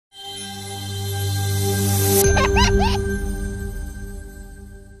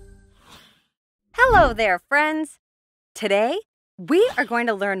Hello there, friends! Today, we are going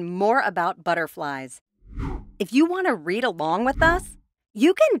to learn more about butterflies. If you want to read along with us,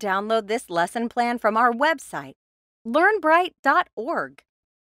 you can download this lesson plan from our website, learnbright.org.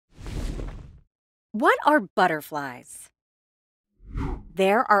 What are butterflies?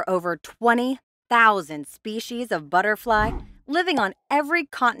 There are over 20,000 species of butterfly living on every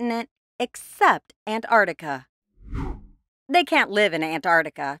continent except Antarctica. They can't live in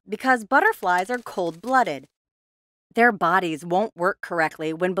Antarctica because butterflies are cold-blooded. Their bodies won't work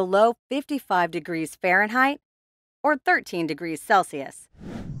correctly when below 55 degrees Fahrenheit or 13 degrees Celsius.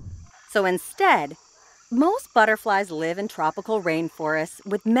 So instead, most butterflies live in tropical rainforests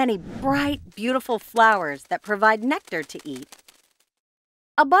with many bright, beautiful flowers that provide nectar to eat.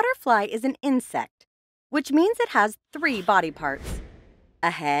 A butterfly is an insect, which means it has 3 body parts: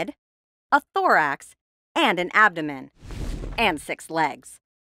 a head, a thorax, and an abdomen, and 6 legs.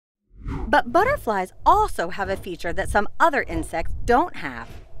 But butterflies also have a feature that some other insects don't have: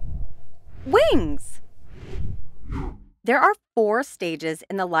 wings. There are 4 stages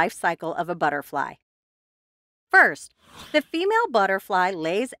in the life cycle of a butterfly. First, the female butterfly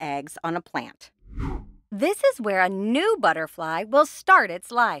lays eggs on a plant. This is where a new butterfly will start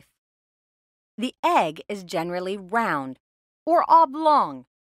its life. The egg is generally round or oblong,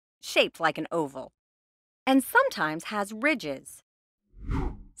 shaped like an oval, and sometimes has ridges.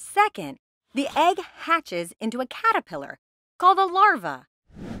 Second, the egg hatches into a caterpillar called a larva.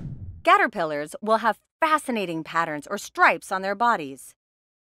 Caterpillars will have fascinating patterns or stripes on their bodies.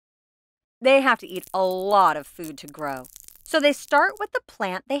 They have to eat a lot of food to grow, so they start with the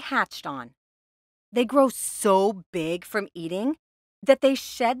plant they hatched on. They grow so big from eating that they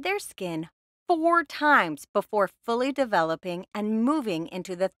shed their skin 4 times before fully developing and moving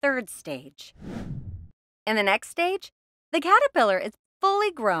into the 3rd stage. In the next stage, the caterpillar is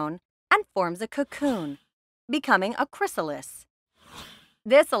fully grown and forms a cocoon, becoming a chrysalis.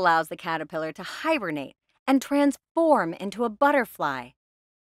 This allows the caterpillar to hibernate and transform into a butterfly.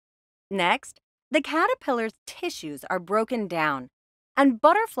 Next, the caterpillar's tissues are broken down and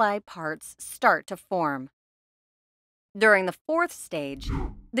butterfly parts start to form. During the 4th stage,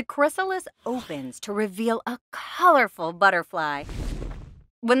 the chrysalis opens to reveal a colorful butterfly.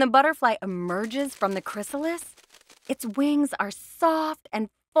 When the butterfly emerges from the chrysalis, its wings are soft and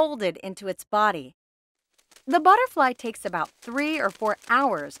folded into its body. The butterfly takes about 3 or 4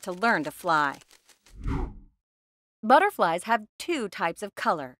 hours to learn to fly. Butterflies have 2 types of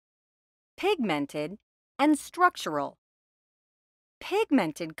color: pigmented and structural.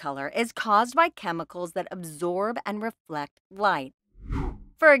 Pigmented color is caused by chemicals that absorb and reflect light.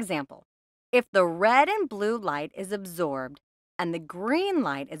 For example, if the red and blue light is absorbed and the green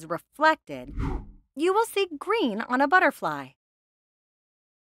light is reflected, you will see green on a butterfly.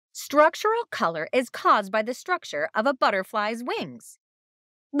 Structural color is caused by the structure of a butterfly's wings.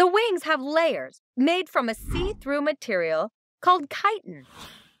 The wings have layers made from a see-through material called chitin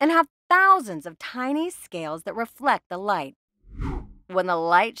and have thousands of tiny scales that reflect the light. When the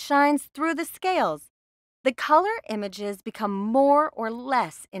light shines through the scales, the color images become more or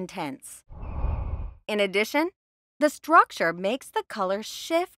less intense. In addition, the structure makes the color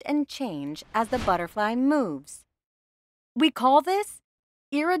shift and change as the butterfly moves. We call this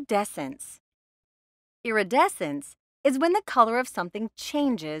iridescence. Iridescence is when the color of something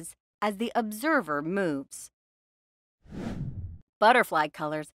changes as the observer moves. Butterfly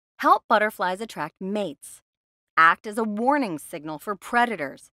colors help butterflies attract mates, act as a warning signal for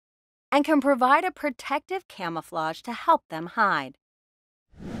predators, and can provide a protective camouflage to help them hide.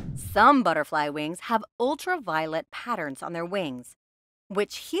 Some butterfly wings have ultraviolet patterns on their wings,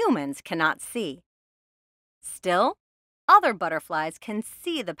 which humans cannot see. Still, other butterflies can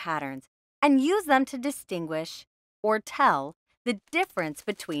see the patterns and use them to distinguish or tell the difference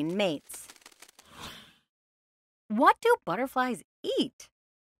between mates. What do butterflies eat?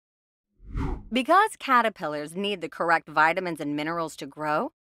 Because caterpillars need the correct vitamins and minerals to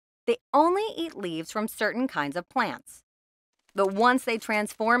grow, they only eat leaves from certain kinds of plants. But once they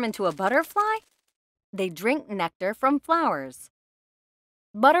transform into a butterfly, they drink nectar from flowers.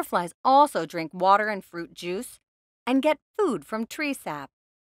 Butterflies also drink water and fruit juice and get food from tree sap.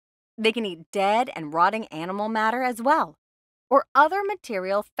 They can eat dead and rotting animal matter as well, or other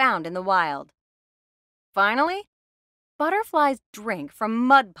material found in the wild. Finally, butterflies drink from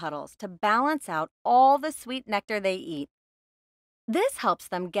mud puddles to balance out all the sweet nectar they eat. This helps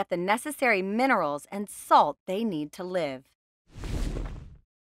them get the necessary minerals and salt they need to live.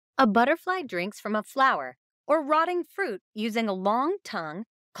 A butterfly drinks from a flower or rotting fruit using a long tongue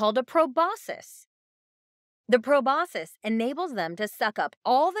called a proboscis. The proboscis enables them to suck up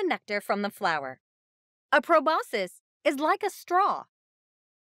all the nectar from the flower. A proboscis is like a straw.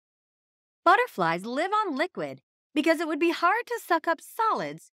 Butterflies live on liquid because it would be hard to suck up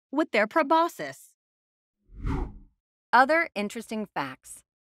solids with their proboscis. Other interesting facts.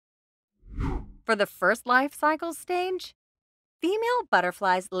 For the first life cycle stage, female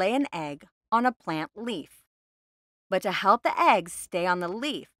butterflies lay an egg on a plant leaf. But to help the eggs stay on the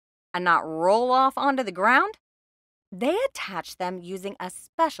leaf and not roll off onto the ground, they attach them using a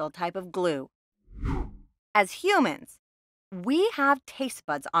special type of glue. As humans, we have taste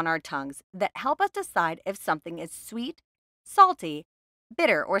buds on our tongues that help us decide if something is sweet, salty,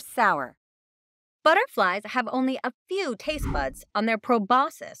 bitter, or sour. Butterflies have only a few taste buds on their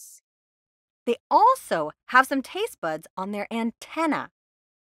proboscis. They also have some taste buds on their antenna.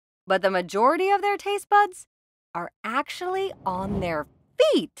 But the majority of their taste buds are actually on their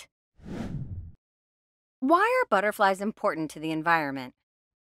feet. Why are butterflies important to the environment?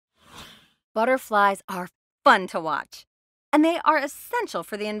 Butterflies are fun to watch, and they are essential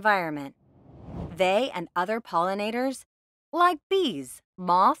for the environment. They and other pollinators, like bees,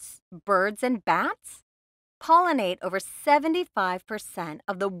 moths, birds, and bats, pollinate over 75%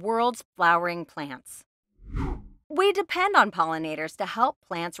 of the world's flowering plants. We depend on pollinators to help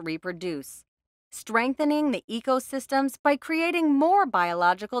plants reproduce, strengthening the ecosystems by creating more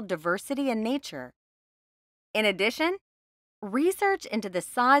biological diversity in nature. In addition, research into the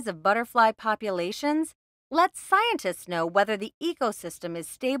size of butterfly populations lets scientists know whether the ecosystem is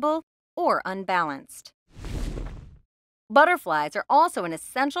stable or unbalanced. Butterflies are also an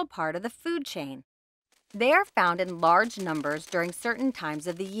essential part of the food chain. They are found in large numbers during certain times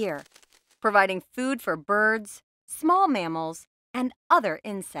of the year, providing food for birds, small mammals, and other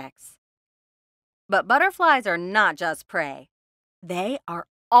insects. But butterflies are not just prey. They are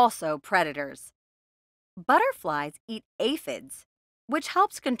also predators. Butterflies eat aphids, which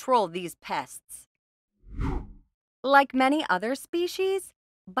helps control these pests. Like many other species,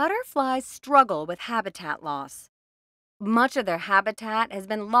 butterflies struggle with habitat loss. Much of their habitat has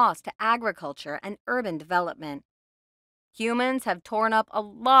been lost to agriculture and urban development. Humans have torn up a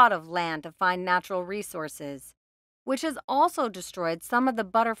lot of land to find natural resources, which has also destroyed some of the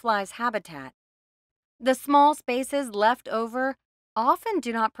butterflies' habitat. The small spaces left over often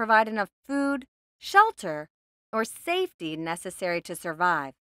do not provide enough food, shelter, or safety necessary to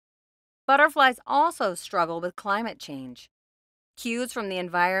survive. Butterflies also struggle with climate change. Cues from the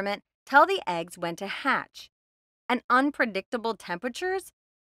environment tell the eggs when to hatch, and unpredictable temperatures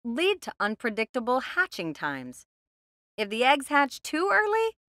lead to unpredictable hatching times. If the eggs hatch too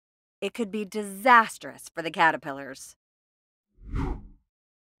early, it could be disastrous for the caterpillars.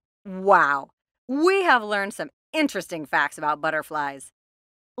 Wow, we have learned some interesting facts about butterflies.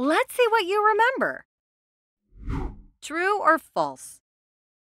 Let's see what you remember. True or false?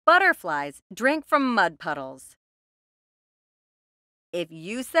 Butterflies drink from mud puddles. If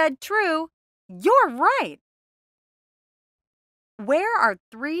you said true, you're right. Where are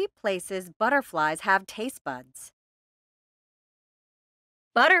 3 places butterflies have taste buds?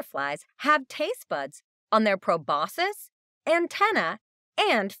 Butterflies have taste buds on their proboscis, antenna,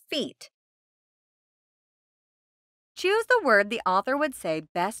 and feet. Choose the word the author would say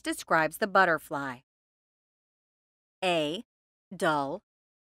best describes the butterfly. A. Dull.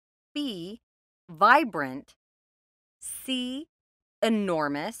 B. Vibrant. C.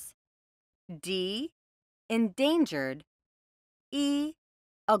 Enormous. D. Endangered. E.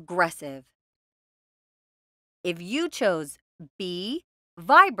 Aggressive. If you chose B.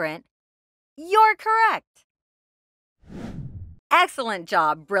 Vibrant, you're correct. Excellent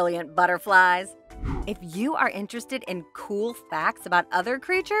job, brilliant butterflies. If you are interested in cool facts about other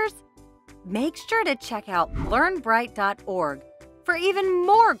creatures, make sure to check out learnbright.org for even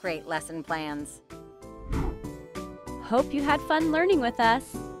more great lesson plans. Hope you had fun learning with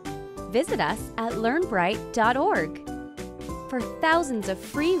us. Visit us at learnbright.org for thousands of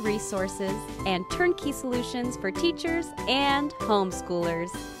free resources and turnkey solutions for teachers and homeschoolers.